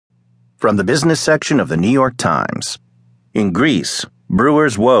From the business section of the New York Times. In Greece,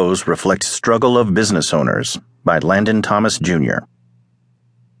 Brewer's Woes reflect struggle of business owners by Landon Thomas Jr.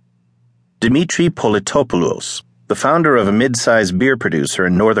 Dimitri Politopoulos, the founder of a mid-sized beer producer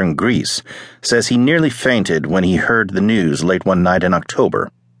in northern Greece, says he nearly fainted when he heard the news late one night in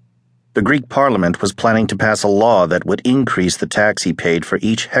October. The Greek parliament was planning to pass a law that would increase the tax he paid for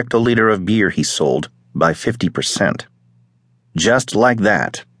each hectoliter of beer he sold by 50%. Just like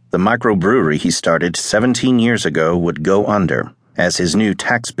that, the microbrewery he started 17 years ago would go under, as his new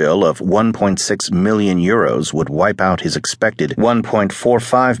tax bill of 1.6 million euros would wipe out his expected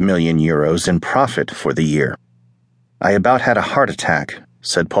 1.45 million euros in profit for the year. "I about had a heart attack,"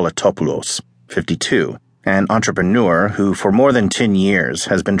 said Politopoulos, 52, an entrepreneur who for more than 10 years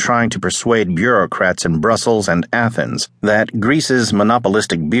has been trying to persuade bureaucrats in Brussels and Athens that Greece's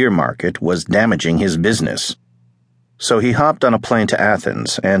monopolistic beer market was damaging his business. So he hopped on a plane to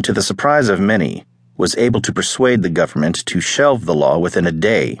Athens and, to the surprise of many, was able to persuade the government to shelve the law within a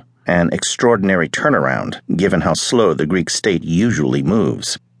day, an extraordinary turnaround given how slow the Greek state usually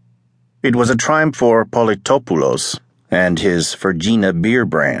moves. It was a triumph for Politopoulos and his Virginia beer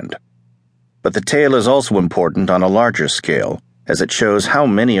brand. But the tale is also important on a larger scale, as it shows how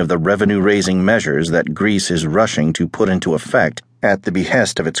many of the revenue-raising measures that Greece is rushing to put into effect at the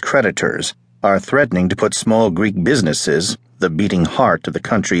behest of its creditors are threatening to put small Greek businesses, the beating heart of the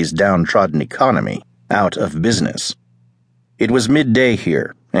country's downtrodden economy, out of business. It was midday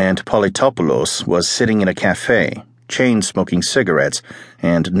here, and Politopoulos was sitting in a cafe, chain-smoking cigarettes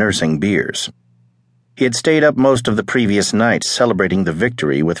and nursing beers. He had stayed up most of the previous night celebrating the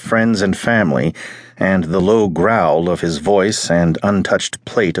victory with friends and family, and the low growl of his voice and untouched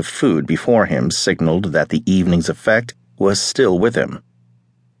plate of food before him signaled that the evening's effect was still with him.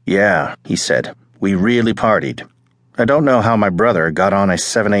 "Yeah," he said, "we really partied. I don't know how my brother got on a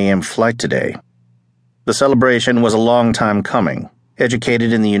 7 a.m. flight today." The celebration was a long time coming.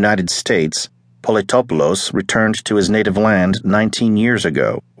 Educated in the United States, Politopoulos returned to his native land 19 years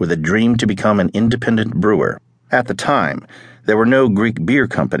ago with a dream to become an independent brewer. At the time, there were no Greek beer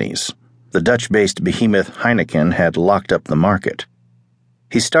companies. The Dutch-based behemoth Heineken had locked up the market.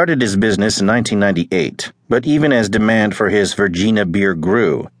 He started his business in 1998, but even as demand for his Virginia beer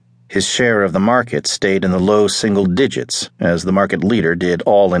grew, his share of the market stayed in the low single digits, as the market leader did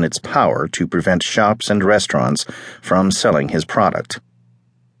all in its power to prevent shops and restaurants from selling his product.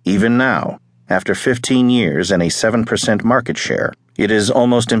 Even now, after 15 years and a 7% market share, it is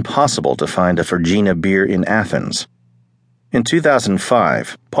almost impossible to find a Virginia beer in Athens. In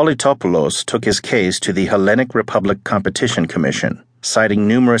 2005, Politopoulos took his case to the Hellenic Republic Competition Commission, citing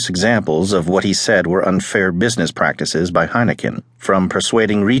numerous examples of what he said were unfair business practices by Heineken, from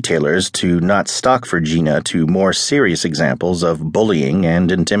persuading retailers to not stock Virginia to more serious examples of bullying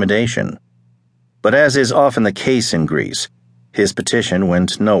and intimidation. But as is often the case in Greece, his petition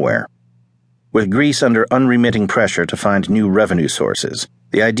went nowhere. With Greece under unremitting pressure to find new revenue sources,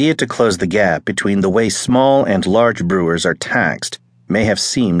 the idea to close the gap between the way small and large brewers are taxed may have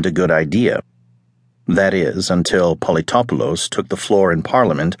seemed a good idea. That is, until Politopoulos took the floor in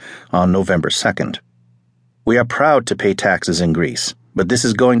Parliament on November 2nd. "We are proud to pay taxes in Greece, but this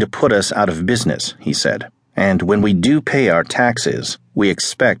is going to put us out of business," he said. "And when we do pay our taxes, we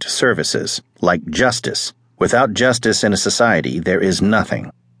expect services, like justice. Without justice in a society, there is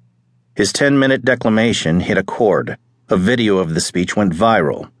nothing." His 10-minute declamation hit a chord. A video of the speech went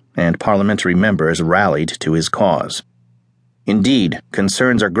viral, and parliamentary members rallied to his cause. Indeed,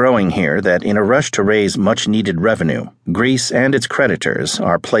 concerns are growing here that in a rush to raise much-needed revenue, Greece and its creditors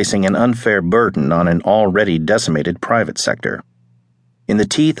are placing an unfair burden on an already decimated private sector. In the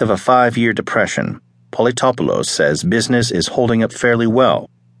teeth of a 5-year depression, Politopoulos says business is holding up fairly well.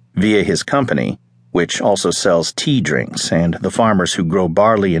 Via his company, which also sells tea drinks and the farmers who grow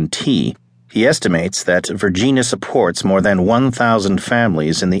barley and tea, he estimates that Virginia supports more than 1,000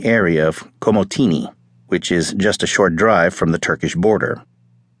 families in the area of Komotini, which is just a short drive from the Turkish border.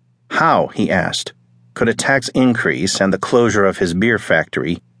 How, he asked, could a tax increase and the closure of his beer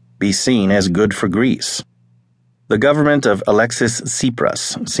factory be seen as good for Greece? The government of Alexis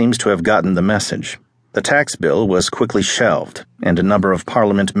Tsipras seems to have gotten the message. The tax bill was quickly shelved, and a number of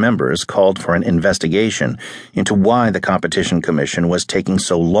parliament members called for an investigation into why the Competition Commission was taking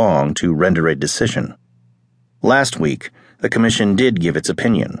so long to render a decision. Last week, the commission did give its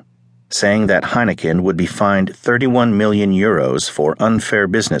opinion, saying that Heineken would be fined 31 million euros for unfair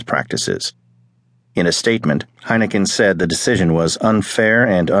business practices. In a statement, Heineken said the decision was unfair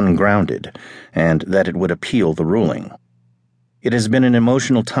and ungrounded, and that it would appeal the ruling. It has been an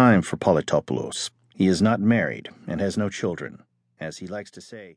emotional time for Politopoulos. He is not married and has no children, as he likes to say.